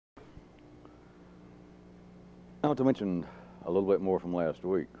I want to mention a little bit more from last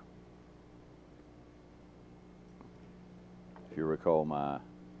week. If you recall my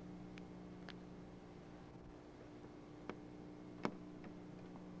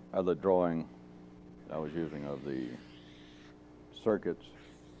other drawing I was using of the circuits,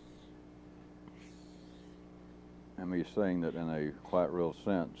 and me saying that in a quite real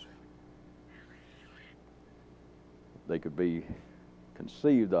sense they could be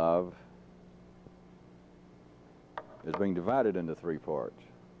conceived of as being divided into three parts: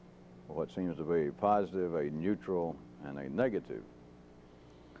 what seems to be a positive, a neutral, and a negative.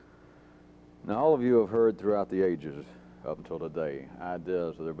 Now, all of you have heard throughout the ages up until today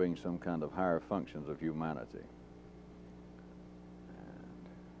ideas of there being some kind of higher functions of humanity. And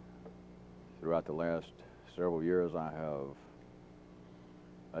throughout the last several years, I have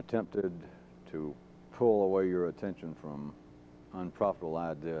attempted to pull away your attention from unprofitable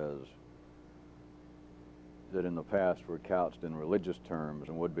ideas that in the past were couched in religious terms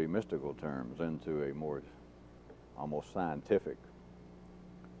and would be mystical terms into a more almost scientific,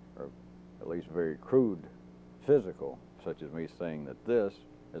 or at least very crude physical, such as me saying that this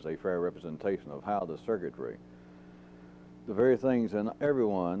is a fair representation of how the circuitry, the very things in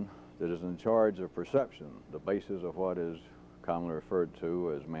everyone that is in charge of perception, the basis of what is commonly referred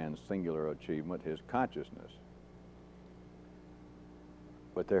to as man's singular achievement, his consciousness.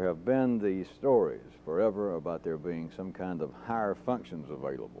 But there have been these stories forever about there being some kind of higher functions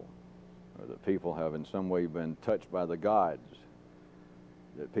available, or that people have in some way been touched by the gods,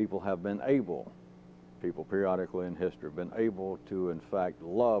 that people have been able, people periodically in history have been able to in fact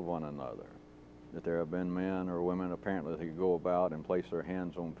love one another, that there have been men or women apparently that could go about and place their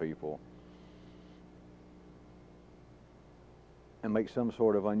hands on people and make some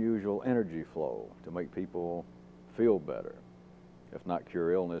sort of unusual energy flow to make people feel better. If not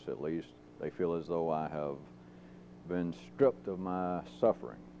cure illness, at least they feel as though I have been stripped of my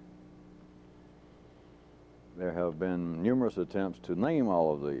suffering. There have been numerous attempts to name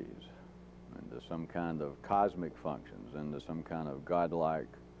all of these into some kind of cosmic functions, into some kind of godlike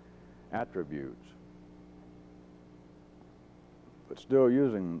attributes. But still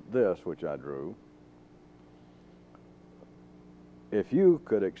using this, which I drew, if you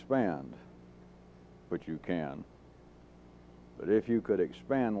could expand, which you can, but if you could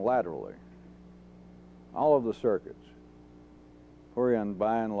expand laterally all of the circuits, wherein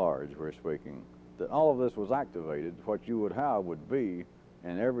by and large we're speaking, that all of this was activated, what you would have would be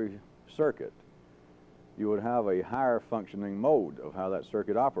in every circuit, you would have a higher functioning mode of how that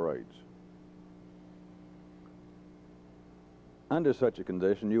circuit operates. Under such a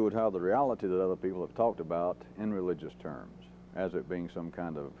condition, you would have the reality that other people have talked about in religious terms, as it being some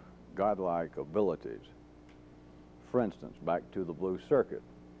kind of godlike abilities. For instance, back to the blue circuit,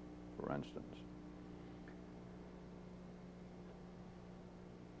 for instance.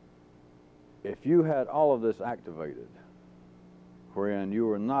 If you had all of this activated, wherein you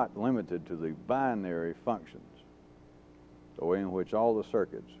were not limited to the binary functions, the way in which all the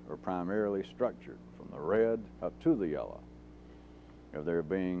circuits are primarily structured from the red up to the yellow, of there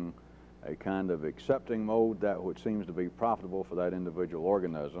being a kind of accepting mode, that which seems to be profitable for that individual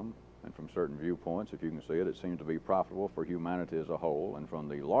organism, and from certain viewpoints, if you can see it, it seems to be profitable for humanity as a whole, and from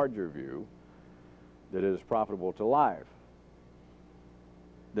the larger view, that it is profitable to life.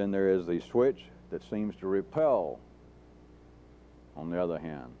 Then there is the switch that seems to repel, on the other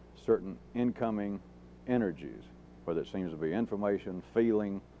hand, certain incoming energies, whether it seems to be information,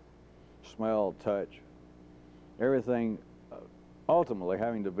 feeling, smell, touch, everything ultimately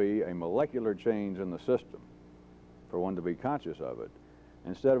having to be a molecular change in the system for one to be conscious of it,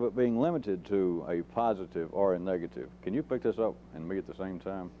 instead of it being limited to a positive or a negative. Can you pick this up and me at the same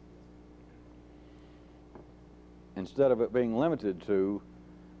time? Instead of it being limited to,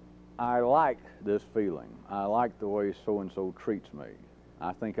 I like this feeling, I like the way so-and-so treats me,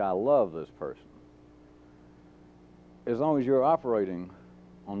 I think I love this person. As long as you're operating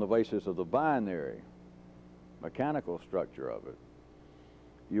on the basis of the binary mechanical structure of it,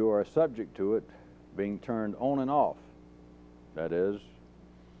 you are subject to it being turned on and off. That is,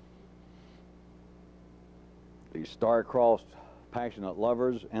 these star-crossed passionate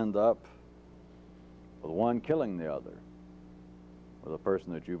lovers end up with one killing the other. With a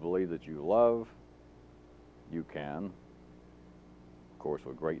person that you believe that you love, you can, of course,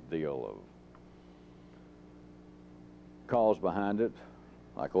 with a great deal of cause behind it,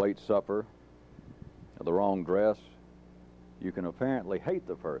 like late supper, or the wrong dress, you can apparently hate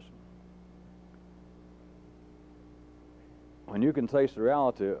the person. When you can taste the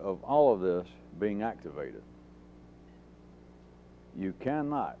reality of all of this being activated, you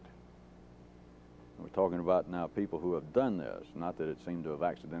cannot We're talking about now people who have done this, not that it seemed to have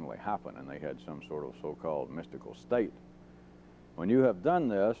accidentally happened and they had some sort of so-called mystical state. When you have done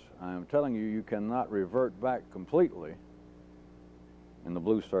this, I am telling you, you cannot revert back completely, in the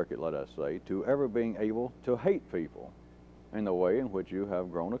blue circuit, let us say, to ever being able to hate people in the way in which you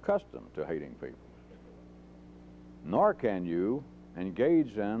have grown accustomed to hating people. Nor can you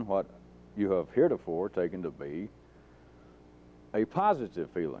engage in what you have heretofore taken to be a positive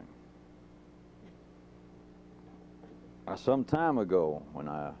feeling. Some time ago, when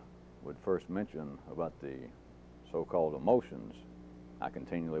I would first mention about the so-called emotions, I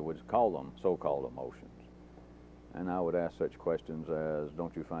continually would call them so-called emotions. And I would ask such questions as,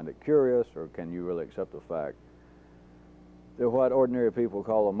 don't you find it curious, or can you really accept the fact that what ordinary people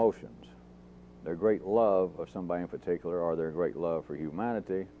call emotions, their great love of somebody in particular, or their great love for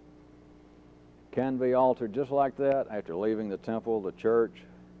humanity, can be altered just like that after leaving the temple, the church,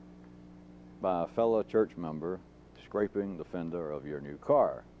 by a fellow church member scraping the fender of your new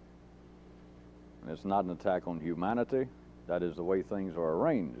car. And it's not an attack on humanity. That is the way things are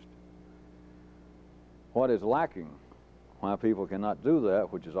arranged. What is lacking, why people cannot do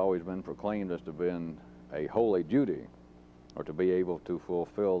that, which has always been proclaimed as to being a holy duty, or to be able to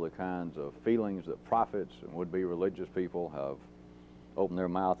fulfill the kinds of feelings that prophets and would-be religious people have opened their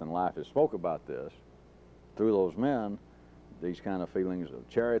mouth and life has spoke about this, through those men, these kind of feelings of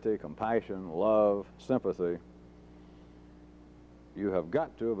charity, compassion, love, sympathy, you have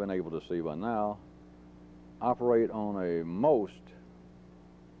got to have been able to see by now, operate on a most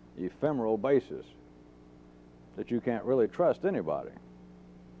ephemeral basis, that you can't really trust anybody.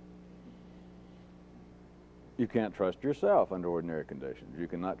 You can't trust yourself under ordinary conditions. You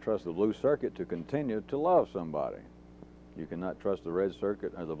cannot trust the blue circuit to continue to love somebody. You cannot trust the red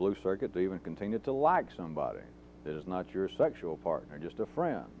circuit or the blue circuit to even continue to like somebody that is not your sexual partner, just a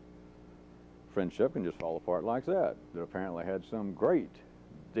friend. Friendship can just fall apart like that apparently had some great,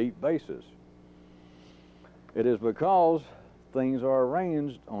 deep basis. It is because things are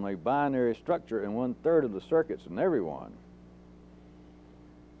arranged on a binary structure in 1/3 of the circuits in everyone,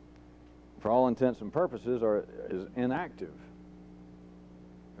 for all intents and purposes, is inactive.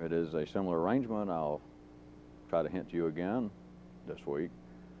 It is a similar arrangement, I'll try to hint to you again this week,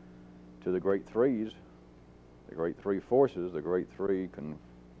 to the great threes, the great three forces, the great three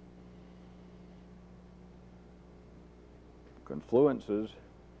confluences,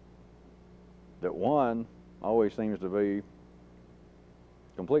 that one always seems to be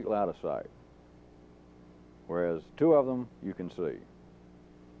completely out of sight, whereas two of them you can see.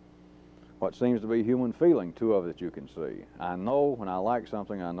 What seems to be human feeling, two of it you can see. I know when I like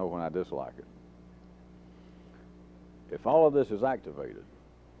something, I know when I dislike it. If all of this is activated,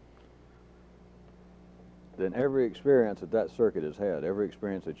 then every experience that that circuit has had, every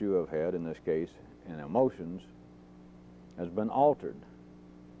experience that you have had, in this case, in emotions, has been altered.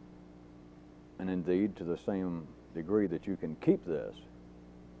 And indeed, to the same degree that you can keep this,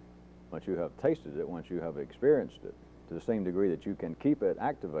 once you have tasted it, once you have experienced it, to the same degree that you can keep it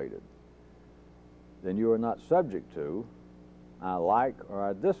activated, then you are not subject to, I like or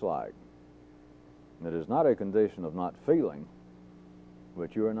I dislike. It is not a condition of not feeling,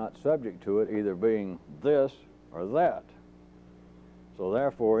 but you are not subject to it either being this or that. So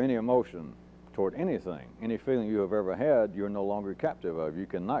therefore, any emotion toward anything, any feeling you have ever had, you're no longer captive of. You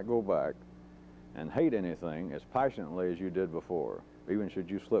cannot go back and hate anything as passionately as you did before, even should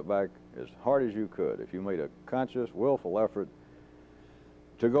you slip back as hard as you could. If you made a conscious, willful effort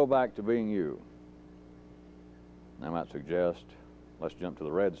to go back to being you. I might suggest, let's jump to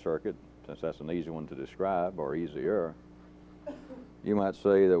the red circuit, since that's an easy one to describe, or easier. You might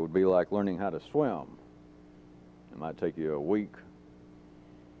say that would be like learning how to swim. It might take you a week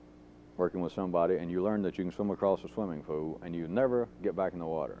working with somebody, and you learn that you can swim across a swimming pool, and you never get back in the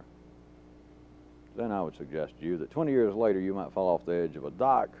water. Then I would suggest to you that 20 years later, you might fall off the edge of a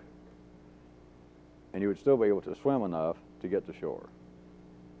dock, and you would still be able to swim enough to get to shore.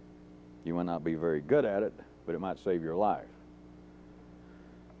 You might not be very good at it, but it might save your life.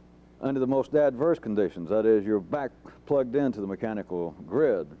 Under the most adverse conditions, that is, you're back plugged into the mechanical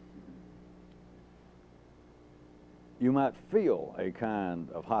grid, you might feel a kind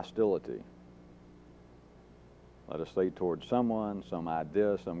of hostility, let us say towards someone, some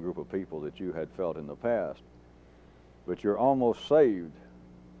idea, some group of people that you had felt in the past, but you're almost saved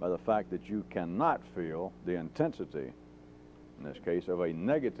by the fact that you cannot feel the intensity, in this case, of a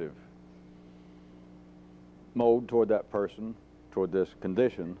negative mode toward that person, toward this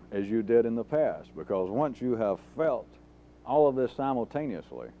condition, as you did in the past. Because once you have felt all of this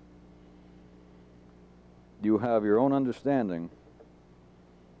simultaneously, you have your own understanding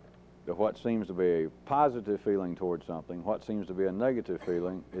that what seems to be a positive feeling towards something, what seems to be a negative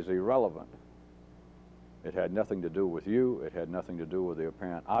feeling, is irrelevant. It had nothing to do with you. It had nothing to do with the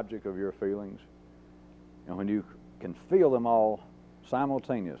apparent object of your feelings. And when you can feel them all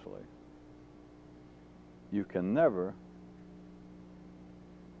simultaneously, you can never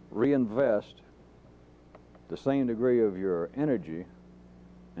reinvest the same degree of your energy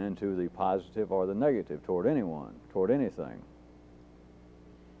into the positive or the negative toward anyone, toward anything.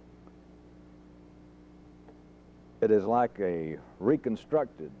 It is like a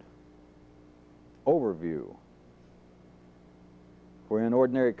reconstructed overview, wherein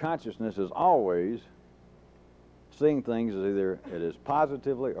ordinary consciousness is always seeing things as either it is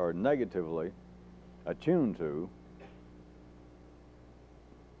positively or negatively attuned to.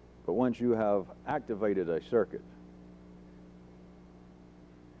 But once you have activated a circuit,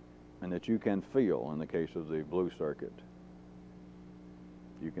 and that you can feel, in the case of the blue circuit,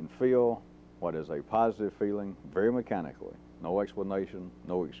 you can feel what is a positive feeling very mechanically. No explanation,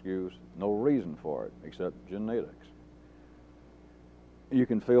 no excuse, no reason for it except genetics. You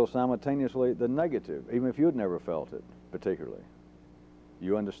can feel simultaneously the negative, even if you'd never felt it particularly.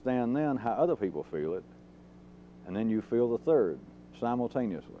 You understand then how other people feel it, and then you feel the third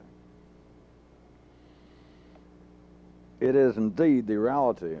simultaneously. It is indeed the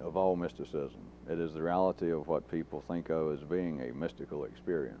reality of all mysticism. It is the reality of what people think of as being a mystical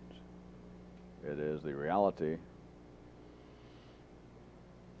experience. It is the reality,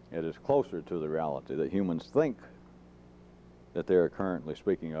 it is closer to the reality that humans think that they are currently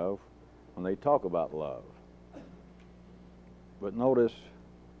speaking of when they talk about love. But notice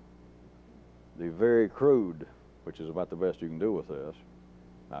the very crude, which is about the best you can do with this.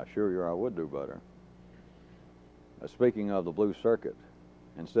 I assure you I would do better. Speaking of the blue circuit,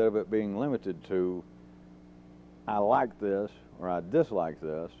 instead of it being limited to I like this or I dislike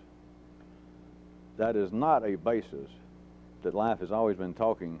this, that is not a basis that life has always been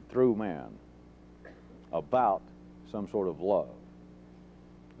talking through man about some sort of love,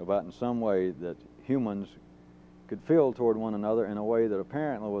 about in some way that humans could feel toward one another in a way that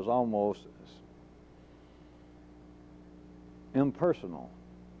apparently was almost impersonal.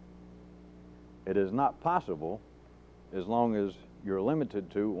 It is not possible as long as you're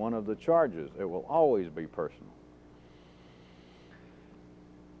limited to one of the charges. It will always be personal.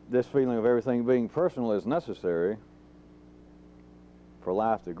 This feeling of everything being personal is necessary for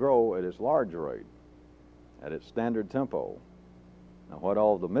life to grow at its large rate, at its standard tempo. Now, what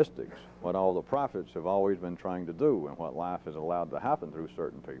all the mystics, what all the prophets have always been trying to do, and what life has allowed to happen through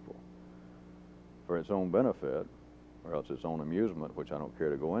certain people for its own benefit, or else its own amusement, which I don't care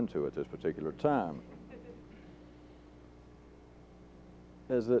to go into at this particular time,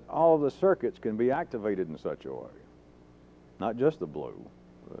 is that all of the circuits can be activated in such a way. Not just the blue,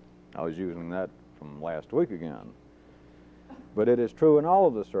 but I was using that from last week again. But it is true in all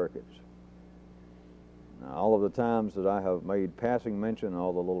of the circuits. Now, all of the times that I have made passing mention,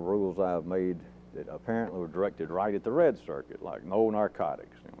 all the little rules I have made that apparently were directed right at the red circuit, like no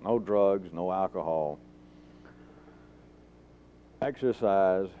narcotics, no drugs, no alcohol,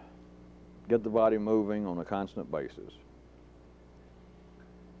 exercise, get the body moving on a constant basis.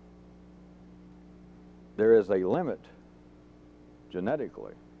 There is a limit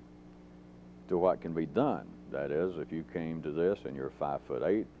genetically to what can be done. That is, if you came to this and you're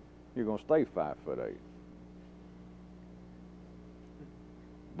 5'8", you're going to stay 5'8".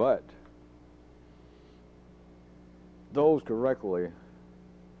 But those correctly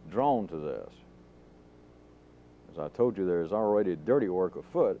drawn to this, as I told you, there is already dirty work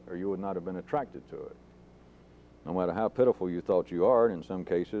afoot, or you would not have been attracted to it. No matter how pitiful you thought you are, and in some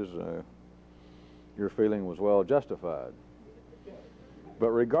cases, your feeling was well justified. But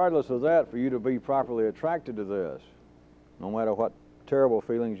regardless of that, for you to be properly attracted to this, no matter what terrible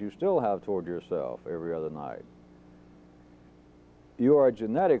feelings you still have toward yourself every other night, you are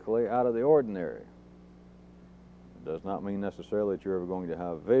genetically out of the ordinary. It does not mean necessarily that you're ever going to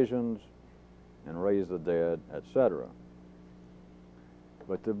have visions and raise the dead, etc.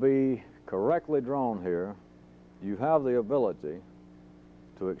 But to be correctly drawn here, you have the ability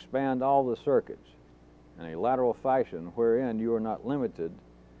to expand all the circuits in a lateral fashion wherein you are not limited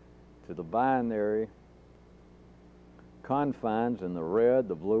to the binary confines in the red,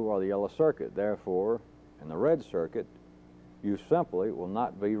 the blue, or the yellow circuit. Therefore, in the red circuit, you simply will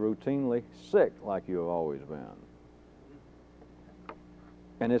not be routinely sick like you have always been.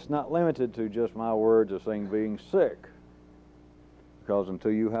 And it's not limited to just my words of saying being sick, because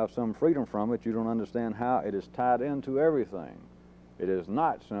until you have some freedom from it, you don't understand how it is tied into everything. It is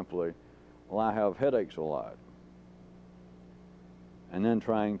not simply, well, I have headaches a lot. and then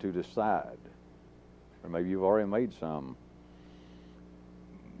trying to decide, or maybe you've already made some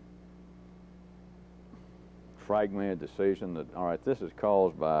fragmented decision that, all right, this is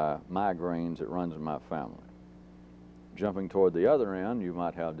caused by migraines that runs in my family. Jumping toward the other end, you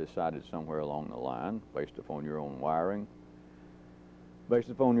might have decided somewhere along the line, based upon your own wiring, based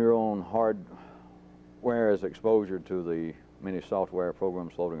upon your own hardware as exposure to the many software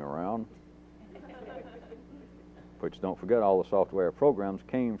programs floating around. But don't forget, all the software programs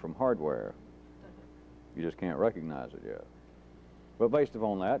came from hardware. You just can't recognize it yet. But based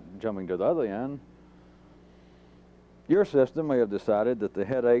upon that, jumping to the other end, your system may have decided that the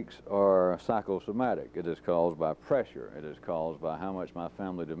headaches are psychosomatic. It is caused by pressure. It is caused by how much my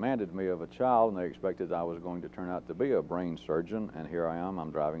family demanded me of a child, and they expected I was going to turn out to be a brain surgeon, and here I am,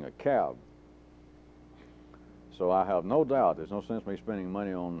 I'm driving a cab. So I have no doubt, there's no sense me spending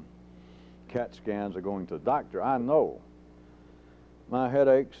money on CAT scans or going to the doctor. I know my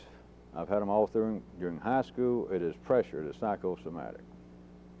headaches, I've had them all through during high school. It is pressure. It is psychosomatic.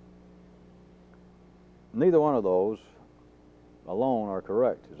 Neither one of those alone are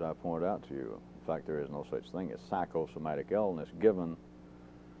correct, as I pointed out to you. In fact, there is no such thing as psychosomatic illness, given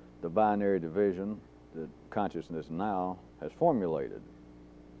the binary division that consciousness now has formulated.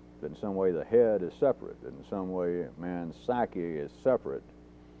 That in some way the head is separate, that in some way man's psyche is separate,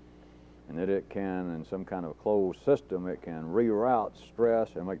 and that it can, in some kind of closed system, it can reroute stress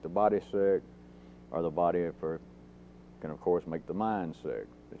and make the body sick, or the body can, of course, make the mind sick,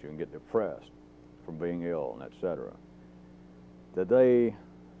 that you can get depressed from being ill, and etc. The day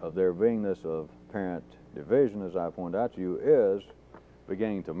of there being this apparent division, as I pointed out to you, is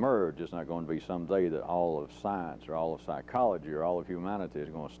beginning to merge. It's not going to be some day that all of science or all of psychology or all of humanity is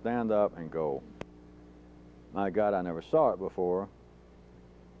going to stand up and go, my God, I never saw it before.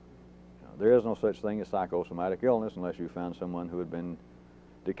 There is no such thing as psychosomatic illness unless you found someone who had been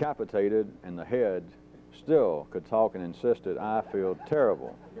decapitated and the head still could talk and insisted, I feel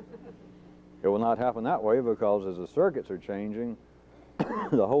terrible. It will not happen that way, because as the circuits are changing,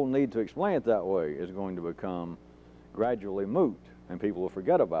 the whole need to explain it that way is going to become gradually moot, and people will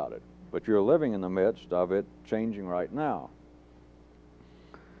forget about it. But you're living in the midst of it changing right now.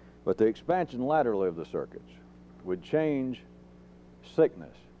 But the expansion laterally of the circuits would change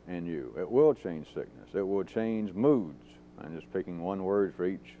sickness in you. It will change sickness. It will change moods. I'm just picking one word for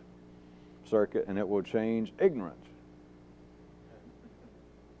each circuit, and it will change ignorance.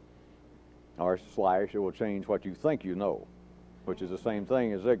 Or / it will change what you think you know, which is the same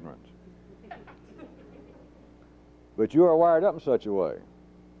thing as ignorance. But you are wired up in such a way.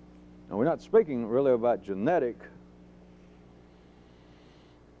 And we're not speaking really about genetic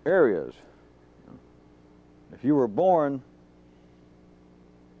areas. If you were born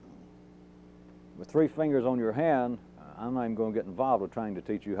with 3 fingers on your hand, I'm not even going to get involved with trying to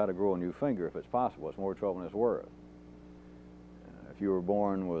teach you how to grow a new finger if it's possible. It's more trouble than it's worth. If you were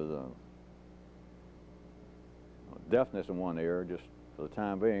born with deafness in one ear, just for the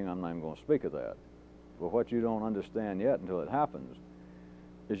time being, I'm not even going to speak of that. But what you don't understand yet until it happens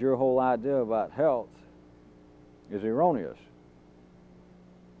is your whole idea about health is erroneous.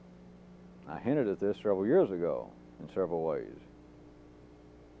 I hinted at this several years ago in several ways.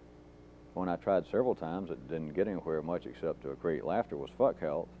 When I tried several times, it didn't get anywhere much except to create laughter, was fuck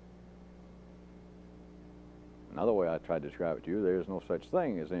health. Another way I tried to describe it to you, there's no such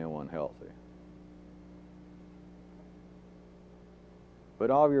thing as anyone healthy. But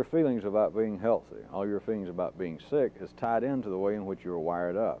all of your feelings about being healthy, all your feelings about being sick is tied into the way in which you're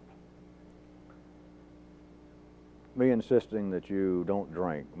wired up. Me insisting that you don't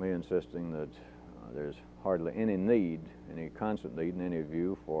drink, me insisting that there's hardly any need, any constant need in any of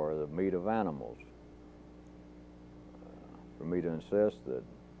you for the meat of animals. For me to insist that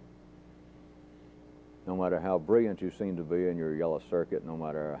no matter how brilliant you seem to be in your yellow circuit, no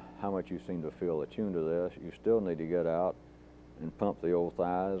matter how much you seem to feel attuned to this, you still need to get out and pump the old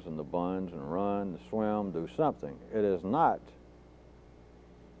thighs and the buns and run, swim, do something. It is not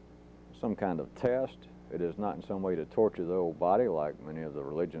some kind of test. It is not in some way to torture the old body like many of the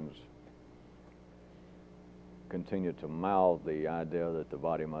religions continue to mouth the idea that the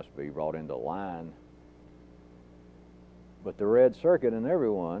body must be brought into line. But the red circuit in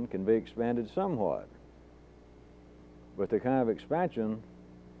everyone can be expanded somewhat. But the kind of expansion,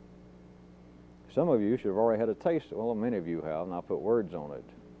 some of you should have already had a taste, well, many of you have, and I'll put words on it,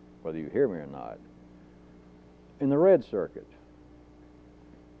 whether you hear me or not. In the red circuit,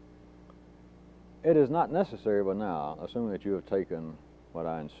 it is not necessary by now, assuming that you have taken what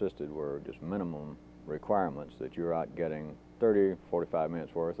I insisted were just minimum requirements, that you're out getting 30, 45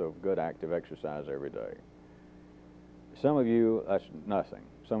 minutes worth of good active exercise every day. Some of you, that's nothing.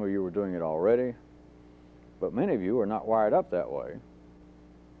 Some of you were doing it already, but many of you are not wired up that way.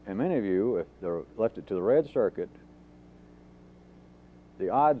 And many of you, if they're left it to the red circuit, the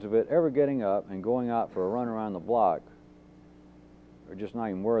odds of it ever getting up and going out for a run around the block are just not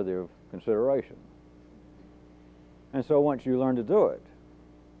even worthy of consideration. And so once you learn to do it,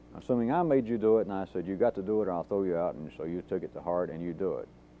 assuming I made you do it and I said, you got to do it or I'll throw you out, and so you took it to heart and you do it,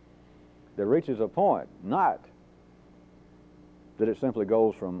 there reaches a point, not that it simply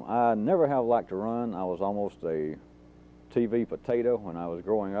goes from, I never have liked to run, I was almost a TV potato when I was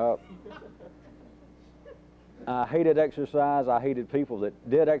growing up. I hated exercise. I hated people that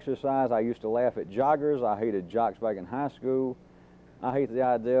did exercise. I used to laugh at joggers. I hated jocks back in high school. I hate the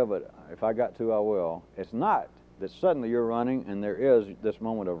idea, but if I got to, I will. It's not that suddenly you're running and there is this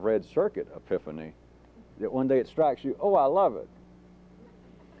moment of red circuit epiphany, that one day it strikes you, oh, I love it.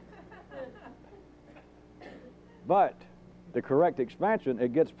 But the correct expansion,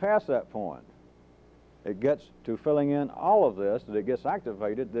 it gets past that point. It gets to filling in all of this, that it gets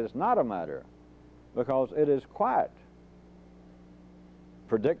activated, that it's not a matter, because it is quite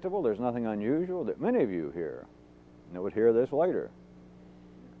predictable. There's nothing unusual that many of you hear, and that would hear this later.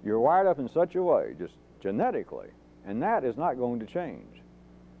 You're wired up in such a way, just genetically, and that is not going to change,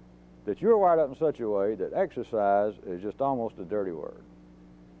 that you're wired up in such a way that exercise is just almost a dirty word.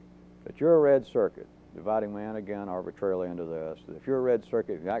 That you're a red circuit, dividing man again arbitrarily into this. If you're a red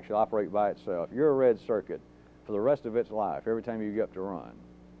circuit, you actually operate by itself. You're a red circuit for the rest of its life, every time you get up to run.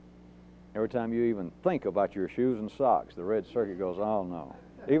 Every time you even think about your shoes and socks, the red circuit goes, oh no.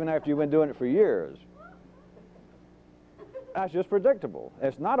 Even after you've been doing it for years. That's just predictable.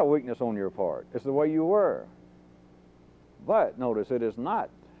 It's not a weakness on your part. It's the way you were. But notice, it is not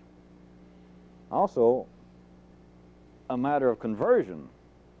also a matter of conversion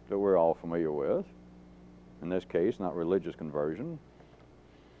that we're all familiar with. In this case, not religious conversion,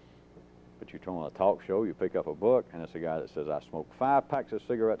 but you turn on a talk show, you pick up a book, and it's a guy that says, I smoke 5 packs of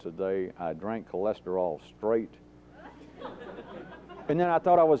cigarettes a day, I drank cholesterol straight, and then I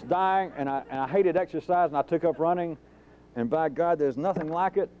thought I was dying, and I hated exercise, and I took up running, and by God, there's nothing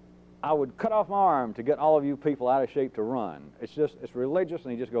like it. I would cut off my arm to get all of you people out of shape to run. It's religious,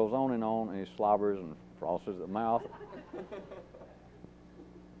 and he just goes on, and he slobbers and frosses the mouth,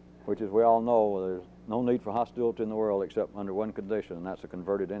 which, as we all know, there's no need for hostility in the world except under one condition, and that's a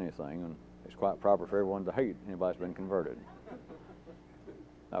converted anything, and it's quite proper for everyone to hate anybody that's been converted.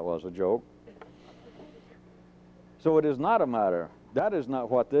 That was a joke. So it is not a matter, that is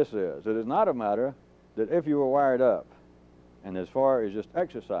not what this is. It is not a matter that if you were wired up, and as far as just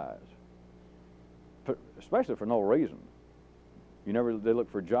exercise, especially for no reason, they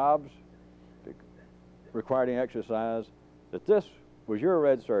look for jobs, required any exercise, that this was your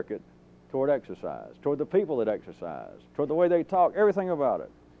red circuit toward exercise, toward the people that exercise, toward the way they talk, everything about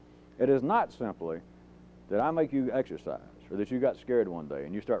it. It is not simply that I make you exercise, or that you got scared one day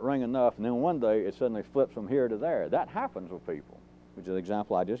and you start running enough, and then one day it suddenly flips from here to there. That happens with people, which is the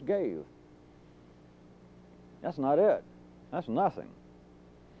example I just gave. That's not it. That's nothing.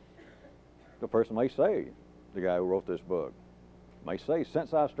 The person may say, the guy who wrote this book, may say,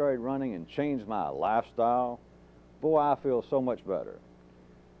 since I started running and changed my lifestyle, boy, I feel so much better.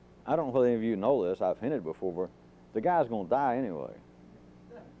 I don't know whether any of you know this, I've hinted before, but the guy's going to die anyway.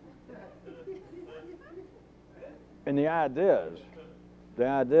 And the idea is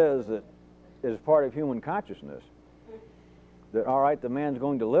that it is part of human consciousness that, all right, the man's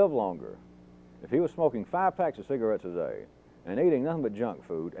going to live longer. If he was smoking 5 packs of cigarettes a day and eating nothing but junk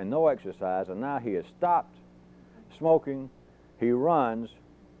food and no exercise, and now he has stopped smoking, he runs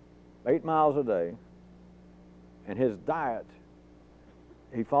 8 miles a day, and his diet,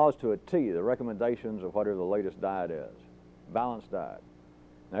 he follows to a T the recommendations of whatever the latest diet is, balanced diet.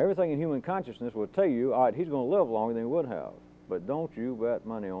 Now, everything in human consciousness will tell you, all right, he's going to live longer than he would have, but don't you bet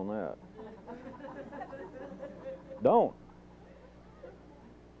money on that. Don't.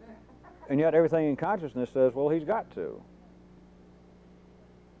 And yet everything in consciousness says, well, he's got to.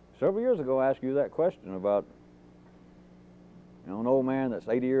 Several years ago, I asked you that question about, an old man that's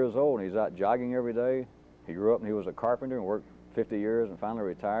 80 years old and he's out jogging every day. He grew up and he was a carpenter and worked 50 years and finally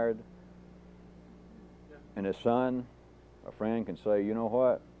retired. And his son, a friend, can say, you know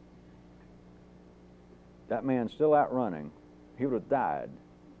what? That man's still out running. He would have died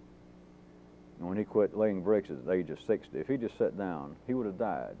when he quit laying bricks at the age of 60. If he just sat down, he would have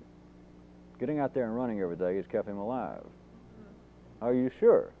died. Getting out there and running every day has kept him alive. Are you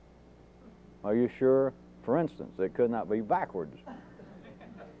sure? Are you sure, for instance, it could not be backwards? Of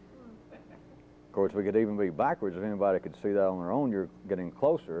course, we could even be backwards. If anybody could see that on their own, you're getting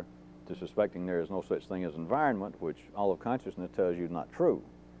closer to suspecting there is no such thing as environment, which all of consciousness tells you is not true.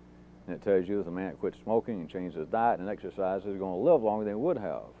 And it tells you that the man that quits smoking and changes his diet and exercises is going to live longer than he would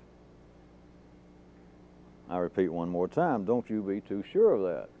have. I repeat one more time, don't you be too sure of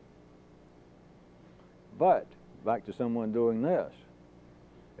that. But back to someone doing this,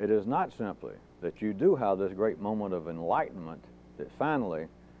 it is not simply that you do have this great moment of enlightenment that finally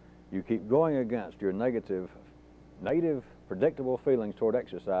you keep going against your native, predictable feelings toward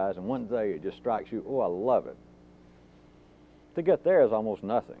exercise, and one day it just strikes you, oh, I love it. To get there is almost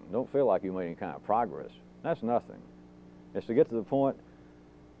nothing. Don't feel like you made any kind of progress. That's nothing. It's to get to the point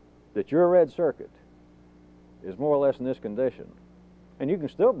that your red circuit is more or less in this condition, and you can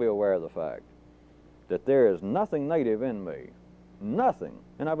still be aware of the fact that there is nothing native in me, nothing,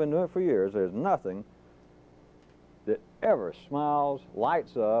 and I've been doing it for years, there's nothing that ever smiles,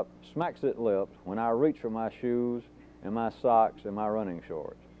 lights up, smacks its lips when I reach for my shoes and my socks and my running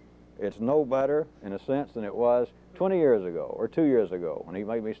shorts. It's no better, in a sense, than it was 20 years ago or 2 years ago when he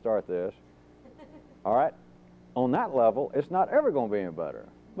made me start this. All right? On that level, it's not ever going to be any better.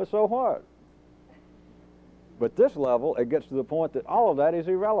 But so what? But this level, it gets to the point that all of that is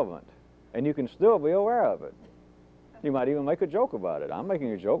irrelevant, and you can still be aware of it. You might even make a joke about it. I'm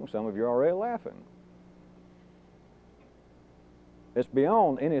making a joke, and some of you are already laughing. It's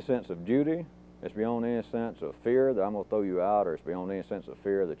beyond any sense of duty. It's beyond any sense of fear that I'm going to throw you out, or it's beyond any sense of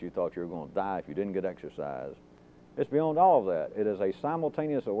fear that you thought you were going to die if you didn't get exercise. It's beyond all of that. It is a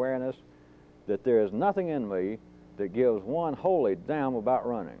simultaneous awareness that there is nothing in me that gives one holy damn about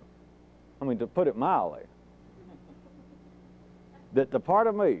running. I mean, to put it mildly, that the part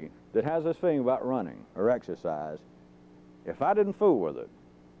of me that has this feeling about running or exercise, if I didn't fool with it,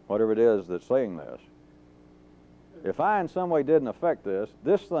 whatever it is that's saying this, if I in some way didn't affect this,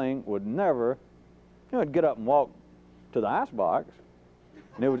 this thing would never, it'd get up and walk to the icebox,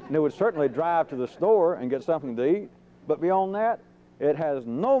 and it would certainly drive to the store and get something to eat, but beyond that, it has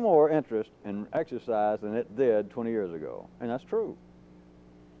no more interest in exercise than it did 20 years ago, and that's true.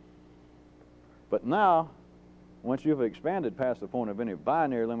 But now, once you've expanded past the point of any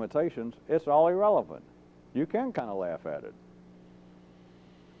binary limitations, it's all irrelevant. You can kind of laugh at it.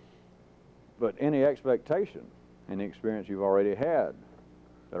 But any expectation, any experience you've already had,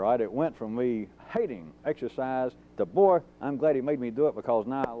 all right, it went from me hating exercise to, boy, I'm glad he made me do it because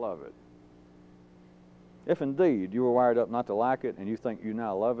now I love it. If indeed you were wired up not to like it and you think you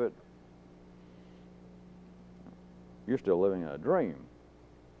now love it, you're still living in a dream,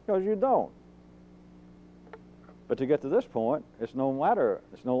 because you don't. But to get to this point, it's no longer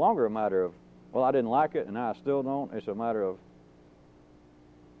a matter of, well, I didn't like it and now I still don't. It's a matter of,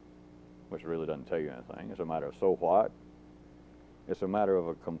 which really doesn't tell you anything. It's a matter of so what. It's a matter of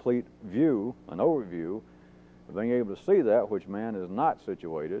a complete view, an overview, of being able to see that which man is not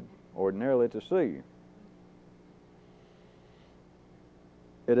situated ordinarily to see.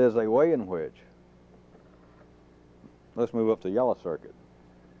 It is a way in which, let's move up to yellow circuit,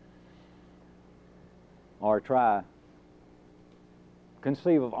 or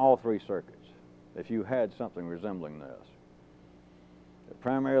conceive of all three circuits, if you had something resembling this.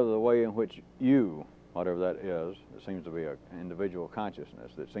 Primarily the way in which you, whatever that is, it seems to be an individual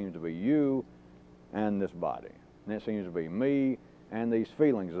consciousness, that seems to be you and this body. And it seems to be me and these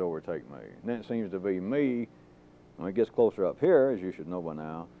feelings that overtake me. And then it seems to be me, when it gets closer up here, as you should know by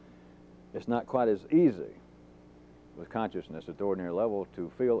now, it's not quite as easy with consciousness at the ordinary level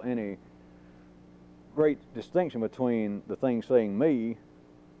to feel any great distinction between the thing saying me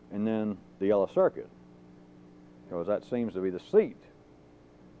and then the yellow circuit, because that seems to be the seat.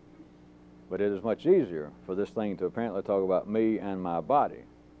 But it is much easier for this thing to apparently talk about me and my body,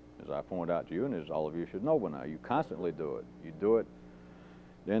 as I pointed out to you, and as all of you should know by now. You constantly do it. You do it.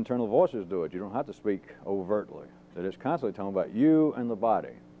 The internal voices do it. You don't have to speak overtly. That it's constantly talking about you and the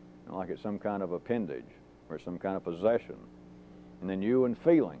body, and like it's some kind of appendage or some kind of possession. And then you and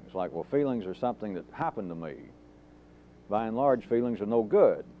feelings, like, well, feelings are something that happened to me. By and large, feelings are no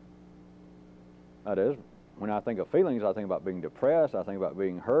good. That is, when I think of feelings, I think about being depressed, I think about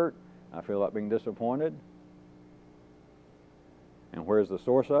being hurt, I feel like being disappointed. And where's the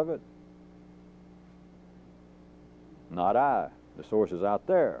source of it? Not I. The source is out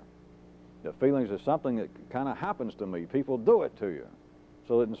there. The feelings is something that kind of happens to me. People do it to you.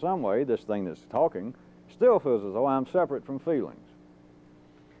 So that in some way, this thing that's talking still feels as though I'm separate from feelings.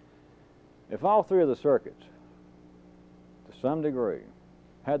 If all three of the circuits, to some degree,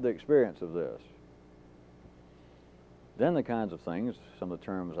 had the experience of this, then the kinds of things, some of the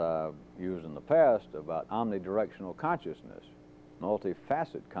terms I've used in the past about omnidirectional consciousness,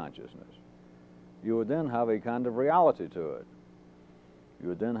 multifaceted consciousness, you would then have a kind of reality to it. you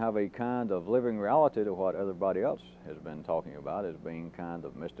would then have a kind of living reality to what everybody else has been talking about as being kind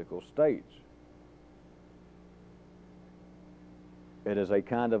of mystical states. It is a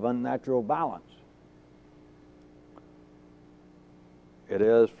kind of unnatural balance. It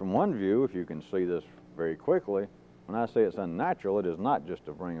is, from one view, if you can see this very quickly, when I say it's unnatural, it is not just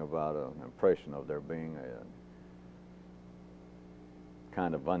to bring about an impression of there being a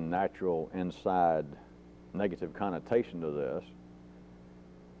kind of unnatural inside negative connotation to this,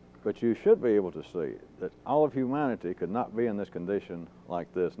 but you should be able to see that all of humanity could not be in this condition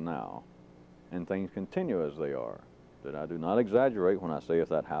like this now, and things continue as they are. That I do not exaggerate when I say if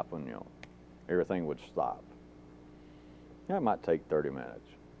that happened, you know, everything would stop. Yeah, it might take 30 minutes.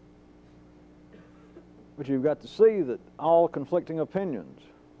 But you've got to see that all conflicting opinions,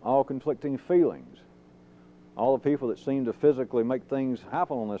 all conflicting feelings, all the people that seem to physically make things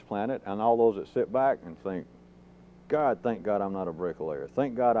happen on this planet, and all those that sit back and think, God, thank God I'm not a bricklayer.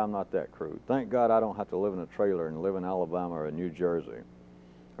 Thank God I'm not that crude. Thank God I don't have to live in a trailer and live in Alabama or New Jersey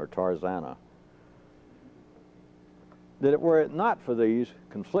or Tarzana. That were it not for these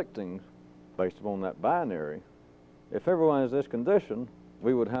conflicting, based upon that binary, if everyone is this condition,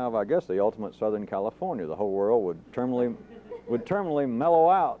 we would have, I guess, the ultimate Southern California. The whole world would terminally mellow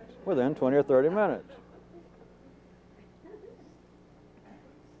out within 20 or 30 minutes.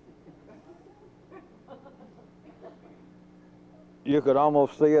 You could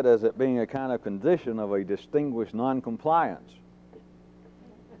almost see it as it being a kind of condition of a distinguished non-compliance.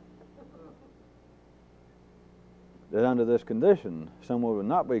 That under this condition, someone would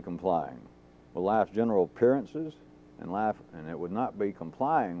not be complying with life's general appearances, and it would not be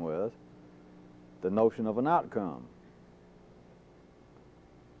complying with the notion of an outcome.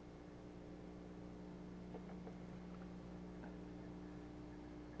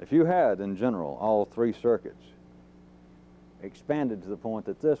 If you had, in general, all three circuits expanded to the point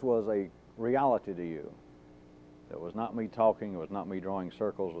that this was a reality to you, it was not me talking, it was not me drawing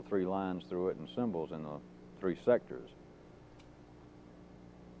circles with three lines through it and symbols in the three sectors,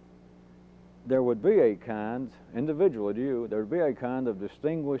 there would be a kind, individually to you, there would be a kind of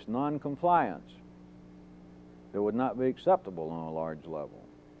distinguished non-compliance that would not be acceptable on a large level.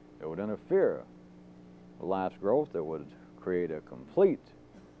 It would interfere with life's growth. That would create a complete,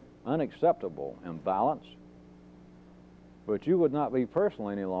 unacceptable imbalance. But you would not be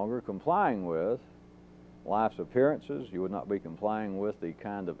personally any longer complying with life's appearances. You would not be complying with the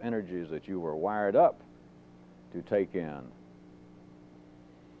kind of energies that you were wired up to take in,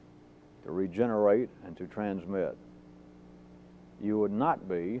 to regenerate and to transmit. You would not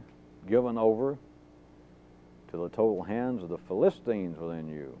be given over to the total hands of the Philistines within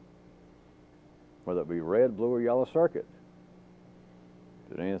you, whether it be red, blue, or yellow circuit.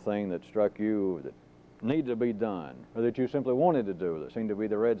 That anything that struck you that needed to be done, or that you simply wanted to do, that seemed to be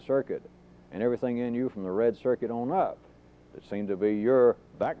the red circuit, and everything in you from the red circuit on up that seemed to be your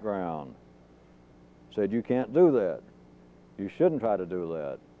background, said you can't do that. You shouldn't try to do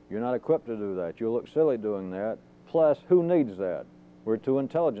that. You're not equipped to do that. You'll look silly doing that. Plus, who needs that? We're too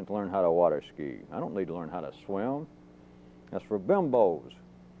intelligent to learn how to water ski. I don't need to learn how to swim. That's for bimbos.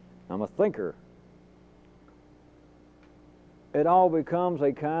 I'm a thinker. It all becomes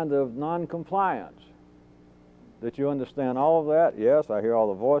a kind of non-compliance. That you understand all of that. Yes, I hear all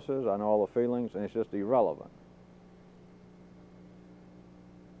the voices, I know all the feelings, and it's just irrelevant.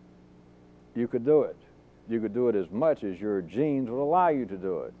 You could do it. You could do it as much as your genes would allow you to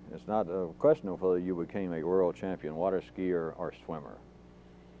do it. It's not a question of whether you became a world champion water skier or swimmer.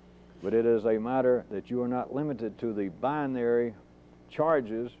 But it is a matter that you are not limited to the binary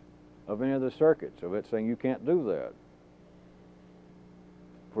charges of any of the circuits of it saying you can't do that.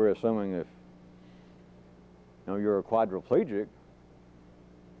 We're assuming if you're a quadriplegic,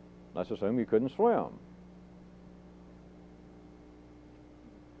 let's assume you couldn't swim.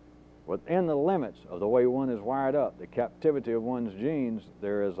 Within the limits of the way one is wired up, the captivity of one's genes,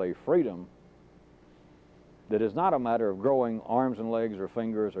 there is a freedom that is not a matter of growing arms and legs or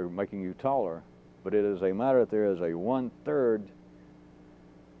fingers or making you taller, but it is a matter that there is a 1/3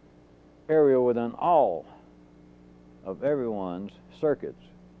 area within all of everyone's circuits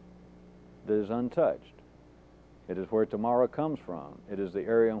that is untouched. It is where tomorrow comes from. It is the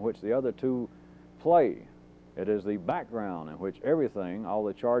area in which the other two play. It is the background in which everything, all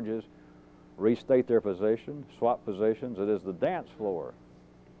the charges, restate their position, swap positions. It is the dance floor.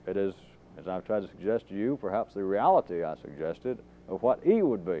 It is, as I've tried to suggest to you, perhaps the reality I suggested of what E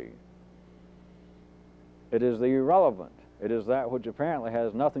would be. It is the irrelevant. It is that which apparently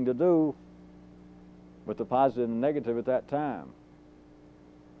has nothing to do with the positive and negative at that time.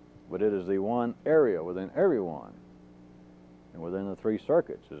 But it is the one area within everyone And within the three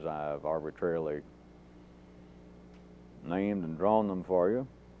circuits, as I've arbitrarily named and drawn them for you,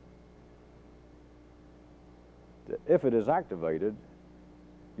 if it is activated,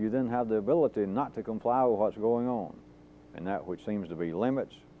 you then have the ability not to comply with what's going on. And that which seems to be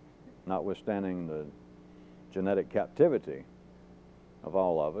limits, notwithstanding the genetic captivity of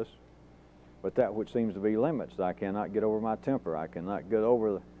all of us, but that which seems to be limits. I cannot get over my temper. I cannot get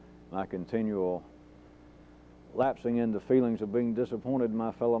over my continual lapsing into feelings of being disappointed in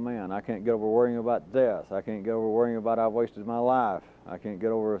my fellow man. I can't get over worrying about death. I can't get over worrying about I've wasted my life. I can't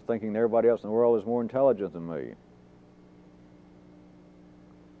get over thinking that everybody else in the world is more intelligent than me.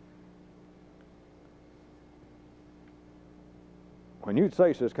 When you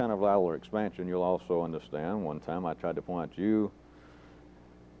face this kind of lateral expansion, you'll also understand, one time I tried to point out to you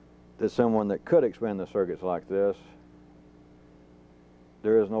that someone that could expand the circuits like this,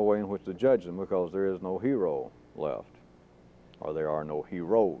 there is no way in which to judge them because there is no hero left, or there are no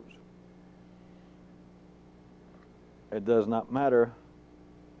heroes. It does not matter,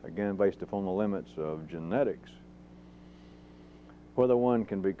 again based upon the limits of genetics, whether one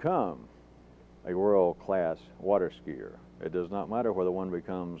can become a world-class water skier. It does not matter whether one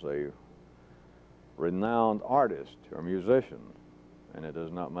becomes a renowned artist or musician, and it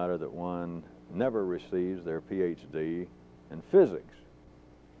does not matter that one never receives their PhD in physics.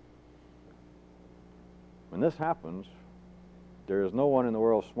 When this happens, there is no one in the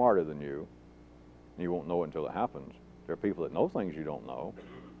world smarter than you. You won't know it until it happens. There are people that know things you don't know,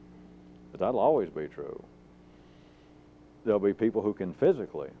 but that'll always be true. There'll be people who can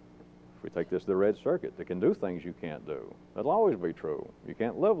physically, if we take this to the red circuit, that can do things you can't do. That'll always be true. You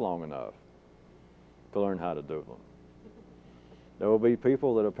can't live long enough to learn how to do them. There will be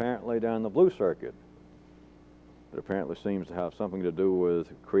people that apparently down the blue circuit, that apparently seems to have something to do with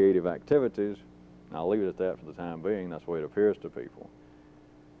creative activities. And I'll leave it at that for the time being. That's the way it appears to people.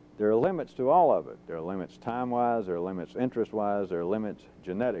 There are limits to all of it. There are limits time-wise, there are limits interest-wise, there are limits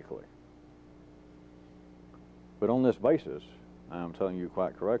genetically. But on this basis, I'm telling you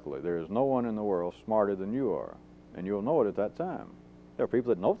quite correctly, there is no one in the world smarter than you are, and you'll know it at that time. There are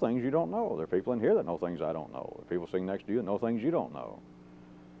people that know things you don't know. There are people in here that know things I don't know. There are people sitting next to you that know things you don't know.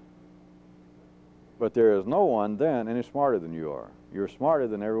 But there is no one then any smarter than you are. You're smarter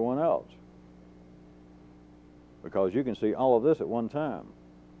than everyone else, because you can see all of this at one time.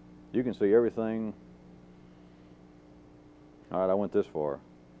 You can see everything. All right, I went this far.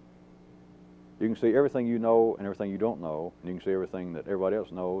 You can see everything you know and everything you don't know. And you can see everything that everybody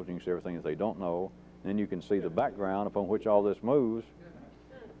else knows. And you can see everything that they don't know. And then you can see the background upon which all this moves.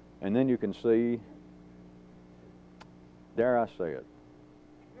 And then you can see, dare I say it,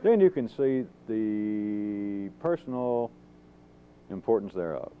 then you can see the personal importance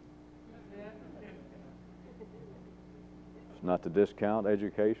thereof. It's not to discount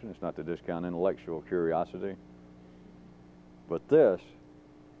education. It's not to discount intellectual curiosity. But this,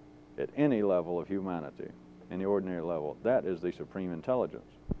 at any level of humanity, any ordinary level, that is the supreme intelligence.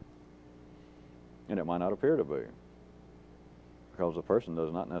 And it might not appear to be, because the person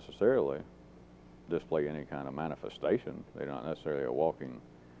does not necessarily display any kind of manifestation. They're not necessarily a walking,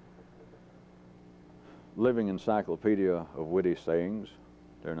 living encyclopedia of witty sayings.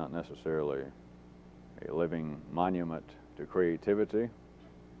 They're not necessarily a living monument to creativity.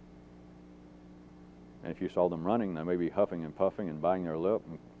 And if you saw them running, they may be huffing and puffing and biting their lip.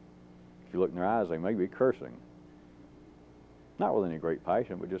 And if you look in their eyes, they may be cursing. Not with any great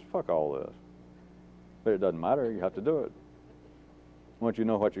passion, but just fuck all this. But it doesn't matter. You have to do it. Once you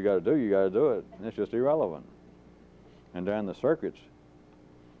know what you got to do, you got to do it. And it's just irrelevant. And down the circuits,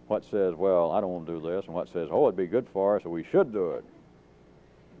 what says, well, I don't want to do this, and what says, oh, it'd be good for us, so we should do it.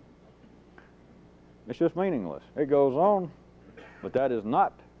 It's just meaningless. It goes on, but that is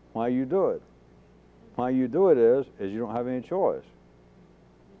not why you do it. Why you do it is you don't have any choice.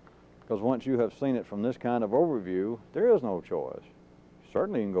 Because once you have seen it from this kind of overview, there is no choice.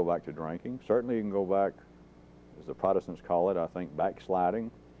 Certainly you can go back to drinking. Certainly you can go back, as the Protestants call it, I think,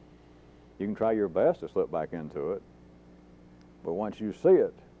 backsliding. You can try your best to slip back into it. But once you see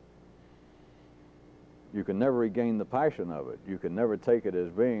it, you can never regain the passion of it. You can never take it as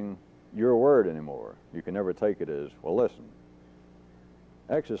being your word anymore. You can never take it as, well, listen,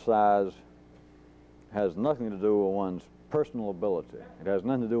 exercise has nothing to do with one's personal ability. It has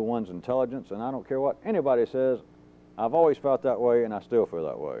nothing to do with one's intelligence, and I don't care what anybody says, I've always felt that way, and I still feel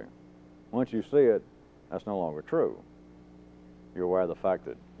that way. Once you see it, that's no longer true. You're aware of the fact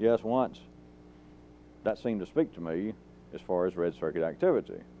that, yes, once, that seemed to speak to me as far as red circuit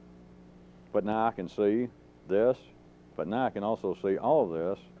activity. But now I can see this, but now I can also see all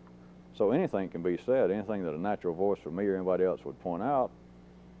of this So anything can be said, anything that a natural voice from me or anybody else would point out,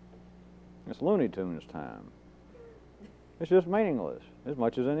 it's Looney Tunes time. It's just meaningless, as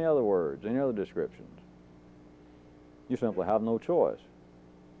much as any other words, any other descriptions. You simply have no choice.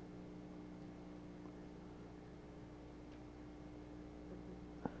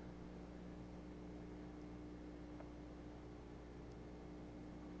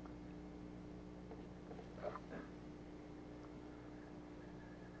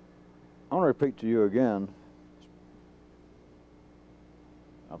 I want to repeat to you again,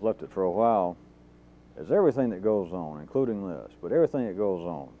 I've left it for a while, is everything that goes on, including this, but everything that goes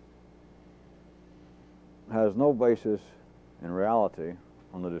on has no basis in reality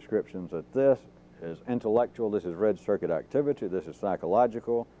on the descriptions that this is intellectual, this is red circuit activity, this is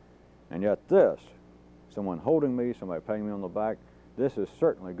psychological, and yet this, someone holding me, somebody patting me on the back, this is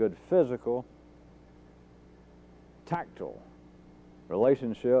certainly good physical, tactile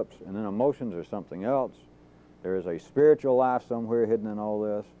relationships, and then emotions are something else. There is a spiritual life somewhere hidden in all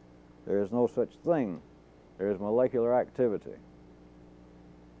this. There is no such thing. There is molecular activity.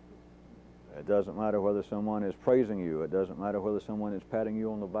 It doesn't matter whether someone is praising you. It doesn't matter whether someone is patting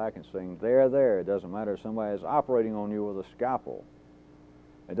you on the back and saying, there, there. It doesn't matter if somebody is operating on you with a scalpel.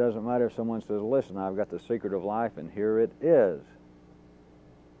 It doesn't matter if someone says, listen, I've got the secret of life, and here it is.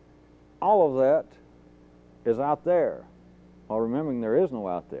 All of that is out there. While remembering there is no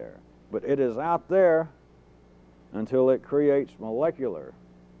out there. But it is out there until it creates molecular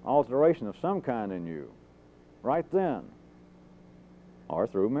alteration of some kind in you, right then, or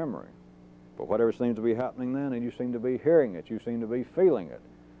through memory. But whatever seems to be happening then, and you seem to be hearing it, you seem to be feeling it.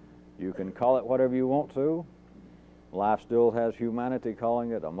 You can call it whatever you want to. Life still has humanity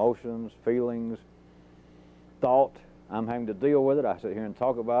calling it, emotions, feelings, thought. I'm having to deal with it. I sit here and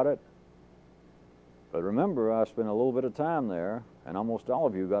talk about it. But remember, I spent a little bit of time there, and almost all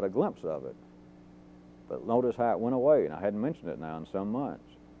of you got a glimpse of it. But notice how it went away, and I hadn't mentioned it now in some months.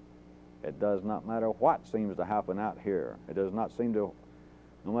 It does not matter what seems to happen out here. It does not seem to,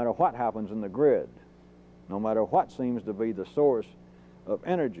 no matter what happens in the grid, no matter what seems to be the source of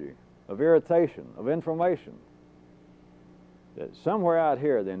energy, of irritation, of information, that somewhere out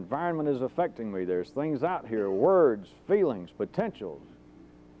here the environment is affecting me. There's things out here, words, feelings, potentials.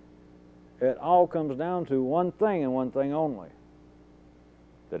 It all comes down to one thing and one thing only.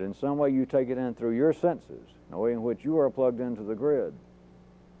 That in some way you take it in through your senses, the way in which you are plugged into the grid,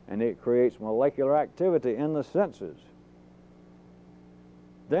 and it creates molecular activity in the senses.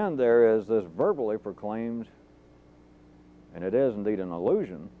 Then there is this verbally proclaimed, and it is indeed an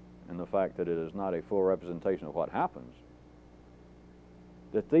illusion in the fact that it is not a full representation of what happens,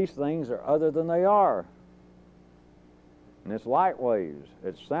 that these things are other than they are. And it's light waves,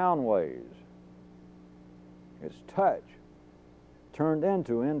 it's sound waves, it's touch, turned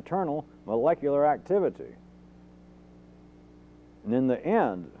into internal molecular activity. And in the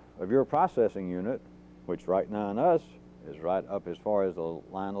end of your processing unit, which right now in us is right up as far as the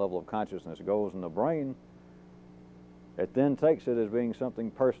line level of consciousness goes in the brain, it then takes it as being something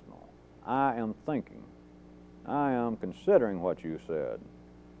personal. I am thinking. I am considering what you said.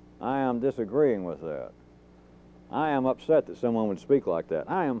 I am disagreeing with that. I am upset that someone would speak like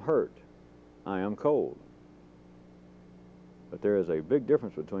that. I am hurt. I am cold. But there is a big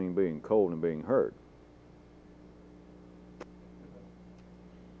difference between being cold and being hurt.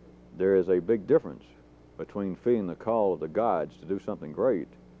 There is a big difference between feeling the call of the gods to do something great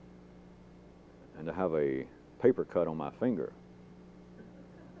and to have a paper cut on my finger.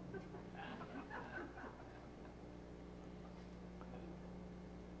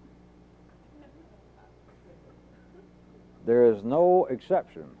 There is no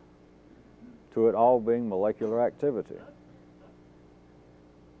exception to it all being molecular activity.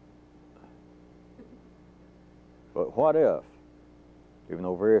 But what if, even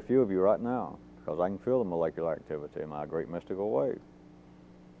though very few of you right now, because I can feel the molecular activity in my great mystical way,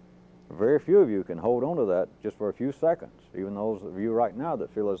 very few of you can hold on to that just for a few seconds, even those of you right now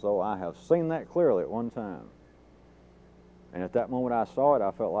that feel as though I have seen that clearly at one time. And at that moment I saw it,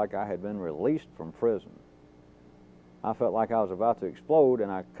 I felt like I had been released from prison. I felt like I was about to explode,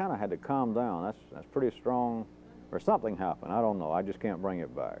 and I kind of had to calm down. That's pretty strong, or something happened. I don't know. I just can't bring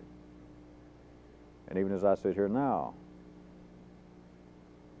it back. And even as I sit here now,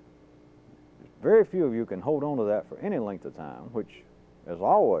 very few of you can hold on to that for any length of time, which, as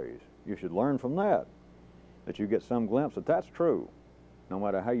always, you should learn from that you get some glimpse that that's true. No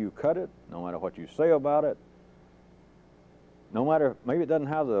matter how you cut it, no matter what you say about it, no matter, maybe it doesn't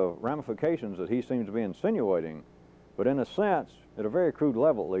have the ramifications that he seems to be insinuating, but in a sense, at a very crude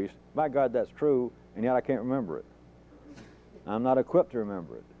level at least, by God, that's true, and yet I can't remember it. I'm not equipped to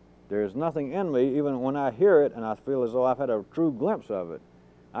remember it. There's nothing in me, even when I hear it and I feel as though I've had a true glimpse of it.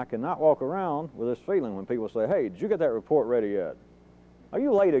 I cannot walk around with this feeling when people say, hey, did you get that report ready yet? Are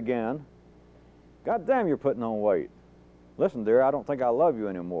you late again? God damn, you're putting on weight. Listen, dear, I don't think I love you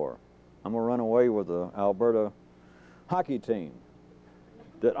anymore. I'm going to run away with the Alberta hockey team.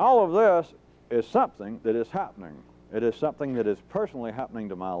 That all of this is something that is happening. It is something that is personally happening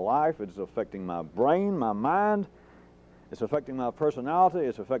to my life. It's affecting my brain, my mind. It's affecting my personality.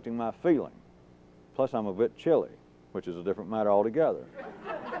 It's affecting my feeling. Plus, I'm a bit chilly, which is a different matter altogether.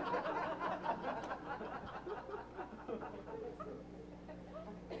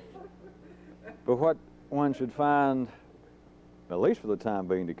 But what one should find, at least for the time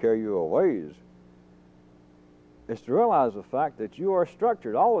being, to carry you a ways, is to realize the fact that you are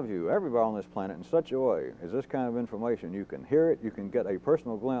structured, all of you, everybody on this planet, in such a way as this kind of information. You can hear it, you can get a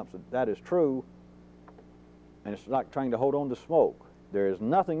personal glimpse that that is true, and it's like trying to hold on to smoke. There is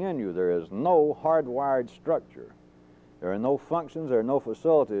nothing in you. There is no hardwired structure. There are no functions, there are no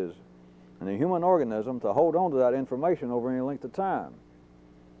facilities in the human organism to hold on to that information over any length of time.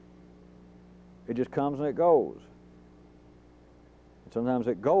 It just comes and it goes. And sometimes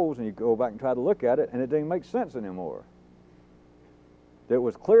it goes and you go back and try to look at it and it doesn't make sense anymore. It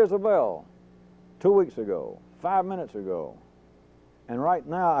was clear as a bell 2 weeks ago, 5 minutes ago. And right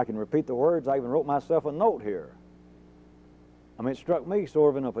now I can repeat the words. I even wrote myself a note here. I mean, it struck me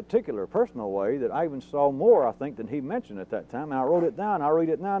sort of in a particular personal way that I even saw more, I think, than he mentioned at that time. And I wrote it down. I read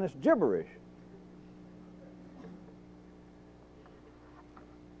it now and it's gibberish.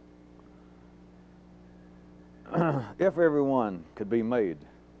 If everyone could be made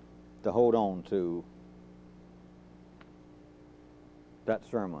to hold on to that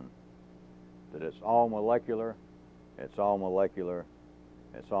sermon, that it's all molecular, it's all molecular,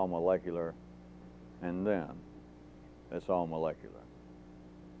 it's all molecular, and then it's all molecular.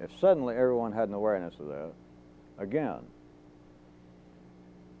 If suddenly everyone had an awareness of that, again,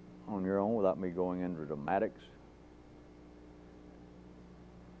 on your own, without me going into dramatics,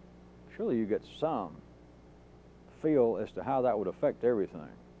 surely you get some feel as to how that would affect everything.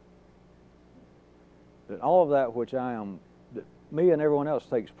 That all of that which I am, that me and everyone else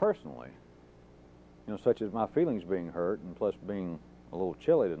takes personally, you know, such as my feelings being hurt and plus being a little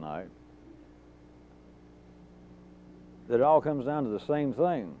chilly tonight, that it all comes down to the same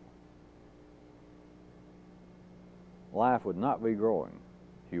thing. Life would not be growing.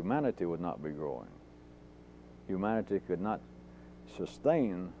 Humanity would not be growing. Humanity could not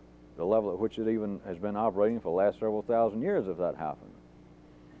sustain the level at which it even has been operating for the last several thousand years if that happened.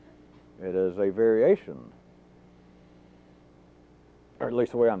 It is a variation, or at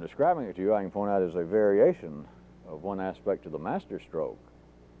least the way I'm describing it to you, I can point out as a variation of one aspect of the master stroke.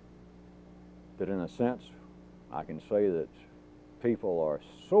 That in a sense, I can say that people are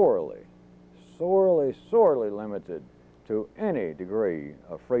sorely, sorely, sorely limited to any degree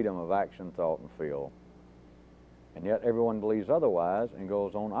of freedom of action, thought, and feel. And yet everyone believes otherwise and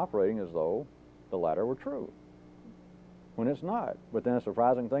goes on operating as though the latter were true, when it's not. But then a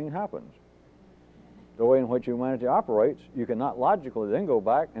surprising thing happens. The way in which humanity operates, you cannot logically then go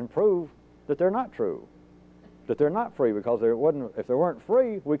back and prove that they're not true, that they're not free, because if they weren't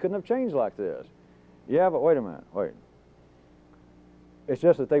free, we couldn't have changed like this. Yeah, but wait a minute, wait. It's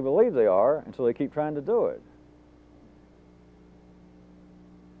just that they believe they are, and so they keep trying to do it.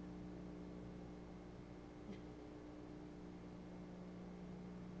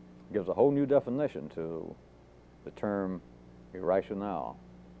 Gives a whole new definition to the term irrationale,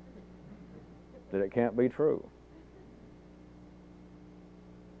 that it can't be true.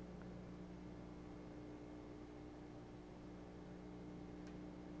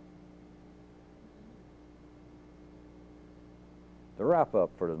 The wrap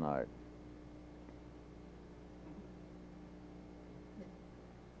up for tonight.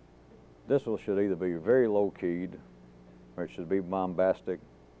 This should either be very low-keyed or it should be bombastic.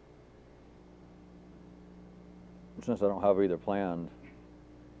 Since I don't have either planned,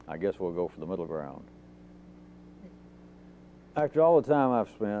 I guess we'll go for the middle ground. After all the time I've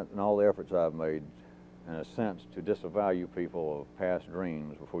spent and all the efforts I've made, in a sense, to disavow people of past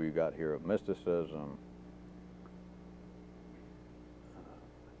dreams before you got here, of mysticism,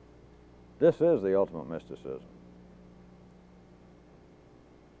 this is the ultimate mysticism.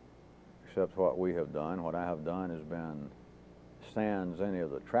 Except what we have done, what I have done has been sans any of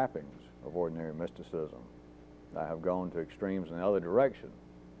the trappings of ordinary mysticism. I have gone to extremes in the other direction.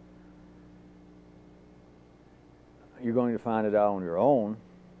 You're going to find it out on your own,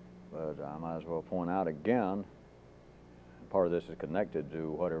 but I might as well point out again, part of this is connected to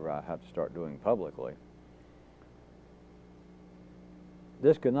whatever I have to start doing publicly,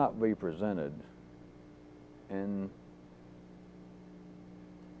 this could not be presented in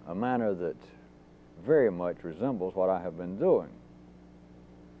a manner that very much resembles what I have been doing.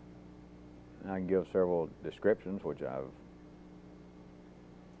 And I can give several descriptions which I've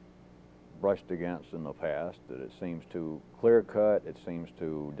brushed against in the past, that it seems too clear-cut, it seems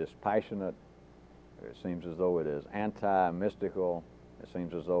too dispassionate, it seems as though it is anti-mystical, it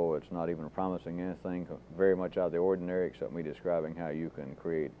seems as though it's not even promising anything very much out of the ordinary except me describing how you can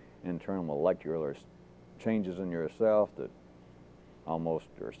create internal molecular changes in yourself that almost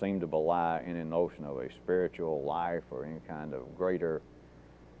or seem to belie any notion of a spiritual life or any kind of greater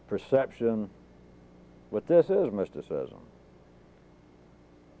perception. But this is mysticism.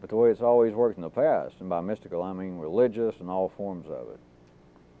 But the way it's always worked in the past, and by mystical I mean religious and all forms of it.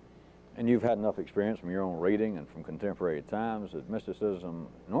 And you've had enough experience from your own reading and from contemporary times that mysticism,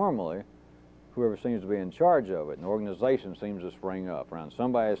 normally, whoever seems to be in charge of it, an organization seems to spring up around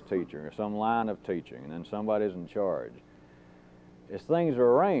somebody's teaching or some line of teaching, and then somebody's in charge. As things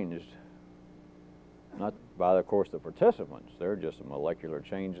are arranged, not by, of course, the participants, they're just the molecular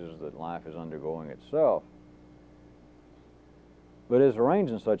changes that life is undergoing itself, but is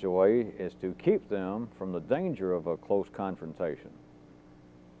arranged in such a way as to keep them from the danger of a close confrontation.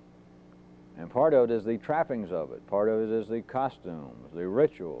 And part of it is the trappings of it. Part of it is the costumes, the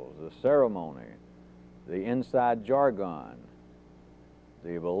rituals, the ceremony, the inside jargon,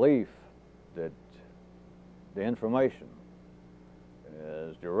 the belief that the information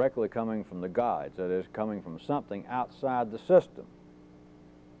is directly coming from the gods, that is, coming from something outside the system,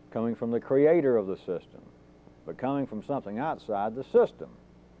 coming from the creator of the system, but coming from something outside the system.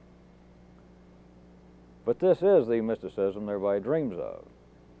 But this is the mysticism that everybody dreams of.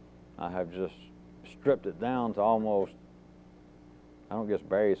 I have just stripped it down to almost, I don't guess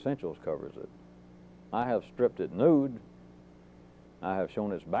Barry Essentials covers it. I have stripped it nude. I have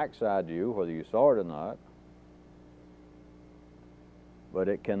shown its backside to you, whether you saw it or not. But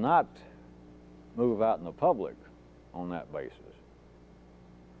it cannot move out in the public on that basis.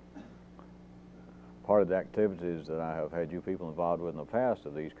 Part of the activities that I have had you people involved with in the past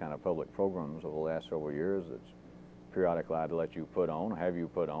of these kind of public programs over the last several years, that's periodically I'd let you put on, have you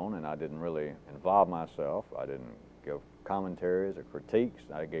put on, and I didn't really involve myself. I didn't give commentaries or critiques.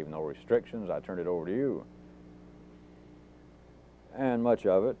 I gave no restrictions. I turned it over to you. And much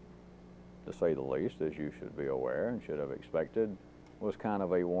of it, to say the least, as you should be aware and should have expected, was kind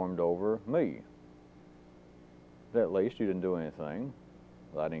of a warmed over me. At least you didn't do anything,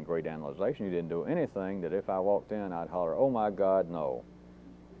 without any great analyzation, you didn't do anything that if I walked in, I'd holler, "Oh my God, no."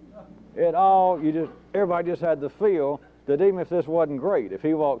 Everybody just had the feel that even if this wasn't great, if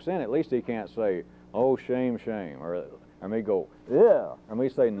he walks in, at least he can't say, "Oh, shame, shame," or me go, "Yeah," or me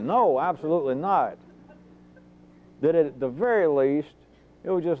say, "No, absolutely not." That at the very least,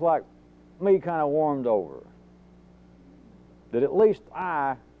 it was just like me kind of warmed over. That at least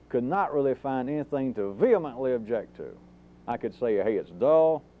I could not really find anything to vehemently object to. I could say, hey, it's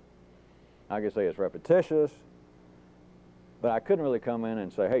dull. I could say it's repetitious. But I couldn't really come in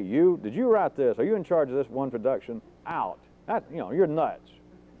and say, hey, did you write this? Are you in charge of this one production? Out. You're nuts.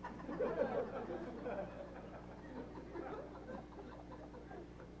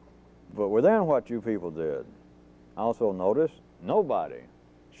 But within what you people did, I also noticed nobody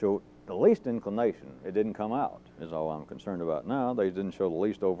showed the least inclination. It didn't come out, is all I'm concerned about now. They didn't show the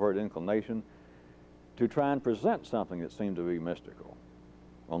least overt inclination to try and present something that seemed to be mystical.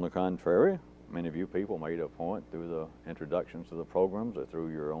 On the contrary, many of you people made a point through the introductions to the programs or through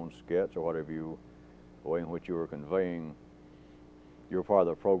your own sketch or whatever the way in which you were conveying your part of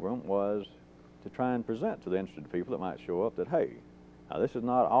the program was to try and present to the interested people that might show up that, hey, now this is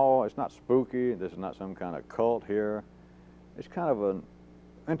it's not spooky, this is not some kind of cult here. It's kind of an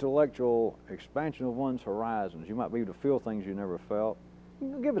intellectual expansion of one's horizons. You might be able to feel things you never felt.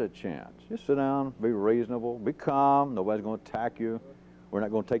 Give it a chance. Just sit down, be reasonable, be calm. Nobody's going to attack you. We're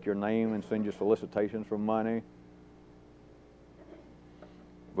not going to take your name and send you solicitations for money.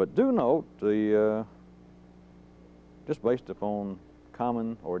 But do note just based upon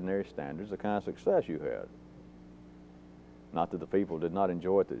common, ordinary standards, the kind of success you had. Not that the people did not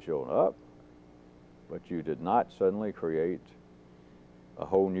enjoy it that showed up, but you did not suddenly create a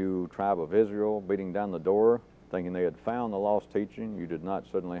whole new tribe of Israel beating down the door, thinking they had found the lost teaching. You did not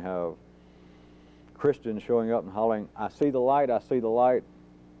suddenly have Christians showing up and hollering, "I see the light, I see the light."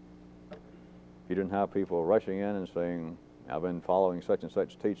 You didn't have people rushing in and saying, "I've been following such and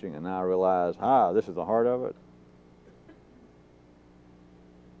such teaching, and now I realize, this is the heart of it."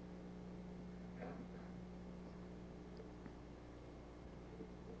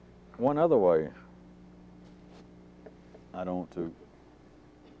 One other way, I don't want to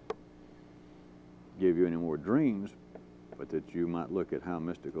give you any more dreams, but that you might look at how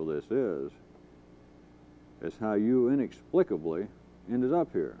mystical this is how you inexplicably ended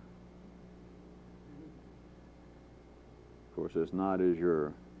up here. Of course, it's not as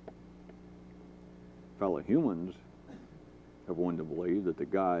your fellow humans have wanted to believe, that the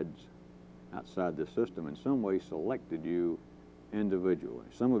guides outside this system in some way selected you individually.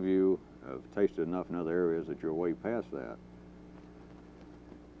 Some of you have tasted enough in other areas that you're way past that.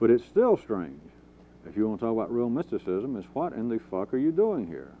 But it's still strange. If you want to talk about real mysticism, is what in the fuck are you doing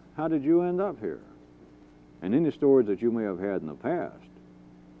here? How did you end up here? And any stories that you may have had in the past,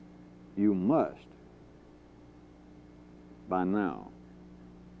 you must, by now,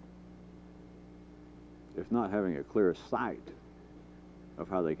 if not having a clear sight of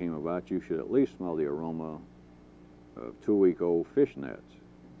how they came about, you should at least smell the aroma of 2-week-old fish nets.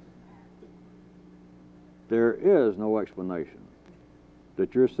 There is no explanation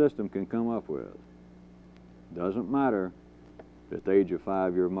that your system can come up with. Doesn't matter if at the age of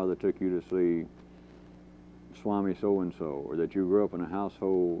 5 your mother took you to see Swami so-and-so, or that you grew up in a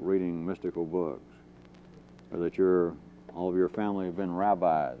household reading mystical books, or that all of your family have been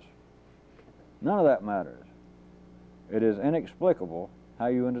rabbis. None of that matters. It is inexplicable how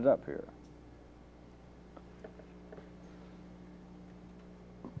you ended up here.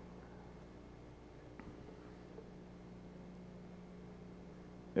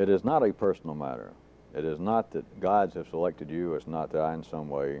 It is not a personal matter. It is not that gods have selected you. It's not that I in some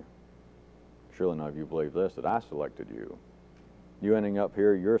way, surely none of you believe this, that I selected you. You ending up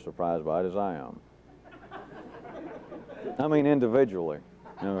here, you're surprised by it as I am. I mean individually.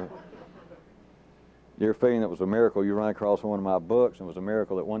 You know, you're feeling that it was a miracle you ran across one of my books, and it was a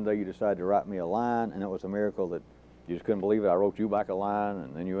miracle that one day you decided to write me a line, and it was a miracle that you just couldn't believe it. I wrote you back a line,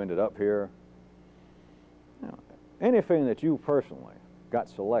 and then you ended up here. You know, anything that you personally got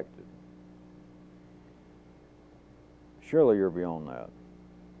selected, surely you're beyond that.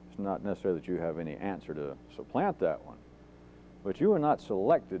 It's not necessarily that you have any answer to supplant that one, but you were not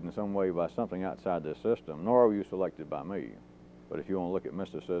selected in some way by something outside this system, nor were you selected by me. But if you want to look at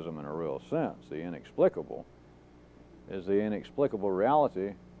mysticism in a real sense, the inexplicable is the inexplicable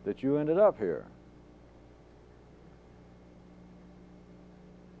reality that you ended up here.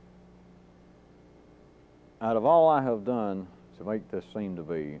 Out of all I have done to make this seem to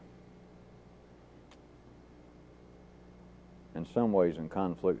be, in some ways, in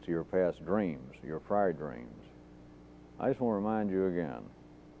conflict to your past dreams, your prior dreams, I just want to remind you again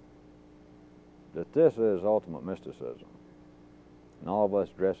that this is ultimate mysticism. And all of us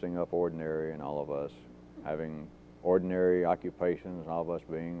dressing up ordinary, and all of us having ordinary occupations, and all of us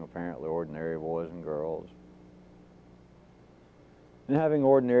being apparently ordinary boys and girls, and having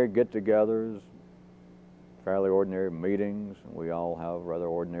ordinary get-togethers, fairly ordinary meetings, and we all have rather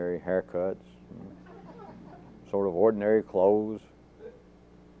ordinary haircuts, sort of ordinary clothes.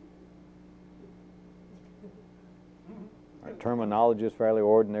 Our terminology is fairly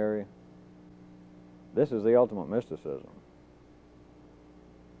ordinary. This is the ultimate mysticism.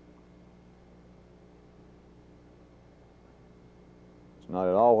 It's not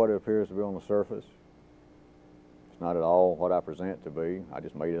at all what it appears to be on the surface. It's not at all what I present it to be. I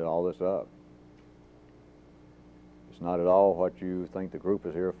just made all this up. It's not at all what you think the group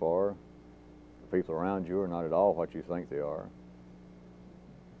is here for. The people around you are not at all what you think they are.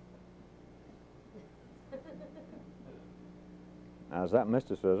 Now, is that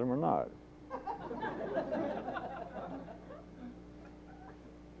mysticism or not?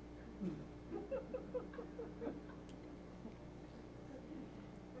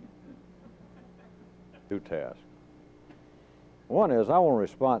 Two tasks. One is I want a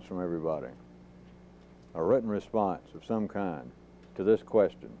response from everybody, a written response of some kind to this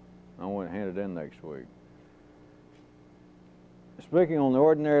question. I want to hand it in next week. Speaking on the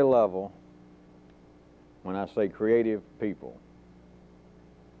ordinary level, when I say creative people,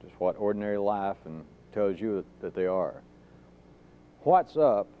 just what ordinary life and tells you that they are. What's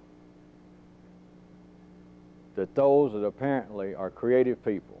up that those that apparently are creative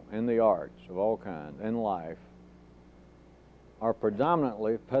people in the arts of all kinds, in life, are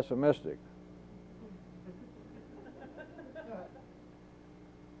predominantly pessimistic?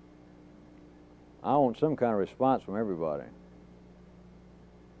 I want some kind of response from everybody.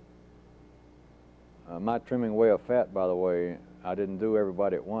 My trimming away of fat, by the way, I didn't do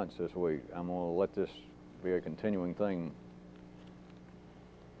everybody at once this week. I'm going to let this be a continuing thing,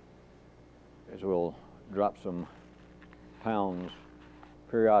 as we'll drop some pounds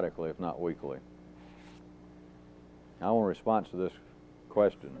periodically, if not weekly. I want a response to this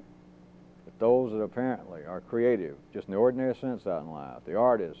question. That those that apparently are creative, just in the ordinary sense out in life, the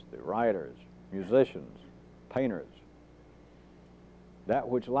artists, the writers, musicians, painters. That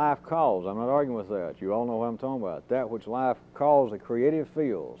which life calls, I'm not arguing with that. You all know what I'm talking about. That which life calls the creative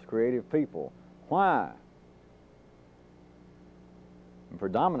fields, creative people. Why? And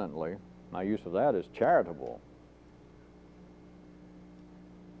predominantly, my use of that is charitable.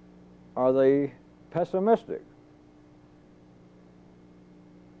 Are they pessimistic?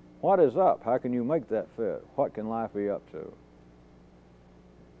 What is up? How can you make that fit? What can life be up to?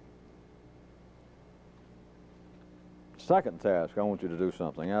 Second task, I want you to do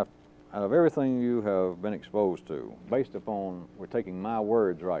something. Out of everything you have been exposed to, based upon, we're taking my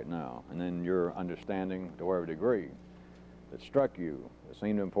words right now, and then your understanding to whatever degree that struck you, that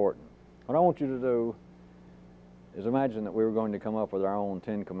seemed important. What I want you to do is imagine that we were going to come up with our own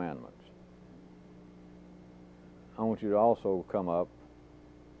 10 Commandments. I want you to also come up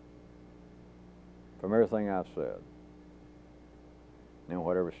from everything I've said, and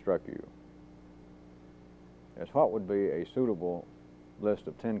whatever struck you, as what would be a suitable list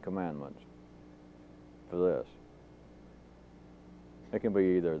of 10 commandments for this. It can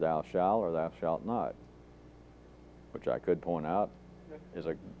be either thou shalt or thou shalt not, which I could point out is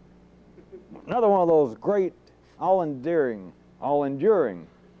another one of those great, all-enduring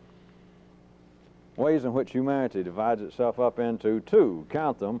ways in which humanity divides itself up into two,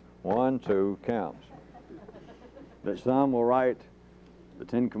 count them, 1, 2 counts. That some will write the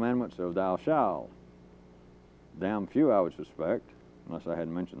 10 commandments of thou shalt. Damn few, I would suspect, unless I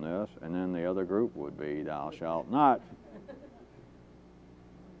hadn't mentioned this, and then the other group would be thou shalt not.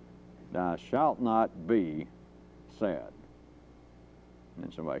 Thou shalt not be sad. And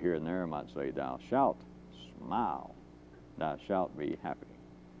then somebody here and there might say, thou shalt smile. Thou shalt be happy.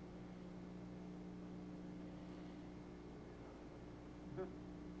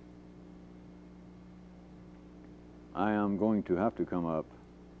 I am going to have to come up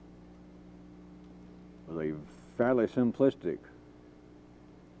with a fairly simplistic,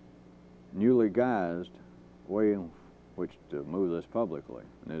 newly guised way in which to move this publicly.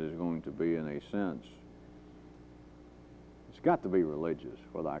 And it is going to be, in a sense, it's got to be religious,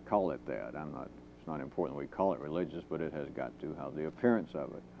 whether I call it that. It's not important we call it religious, but it has got to have the appearance of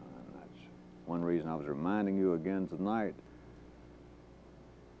it. And that's one reason I was reminding you again tonight.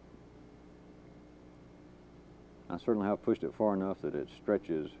 I certainly have pushed it far enough that it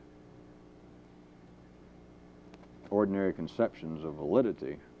stretches ordinary conceptions of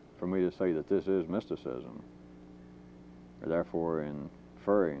validity for me to say that this is mysticism, or therefore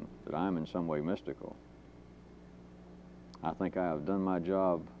inferring that I'm in some way mystical. I think I have done my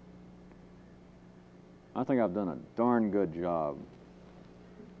job. I think I've done a darn good job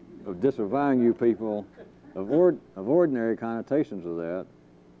of disavowing you people of ordinary connotations of that.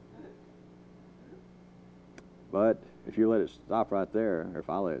 But if you let it stop right there, or if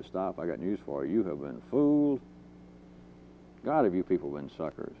I let it stop, I got news for you. You have been fooled. God, have you people been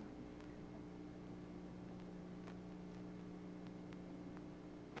suckers?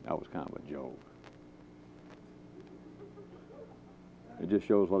 That was kind of a joke. It just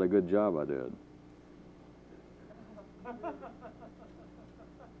shows what a good job I did.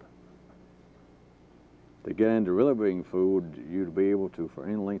 To get into really being fooled, you to be able to, for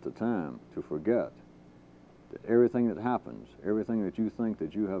any length of time, to forget that everything that happens, everything that you think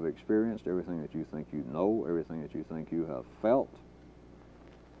that you have experienced, everything that you think you know, everything that you think you have felt,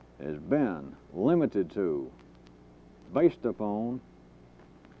 has been limited to, based upon,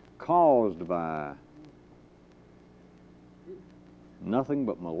 caused by nothing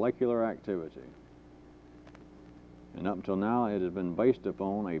but molecular activity. And up until now, it has been based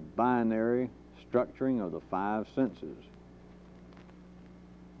upon a binary structuring of the 5 senses.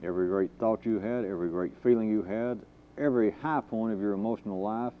 Every great thought you had, every great feeling you had, every high point of your emotional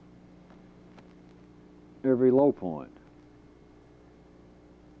life, every low point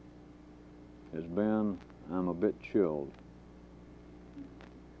has been, I'm a bit chilled.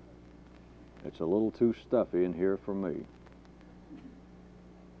 It's a little too stuffy in here for me.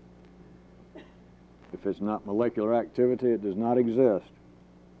 If it's not molecular activity, it does not exist.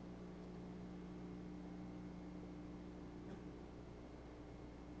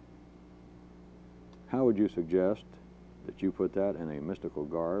 How would you suggest that you put that in a mystical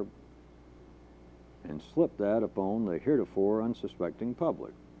garb and slip that upon the heretofore unsuspecting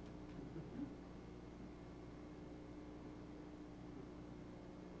public?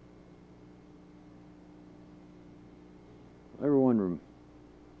 Everyone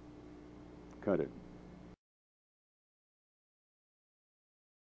cut it.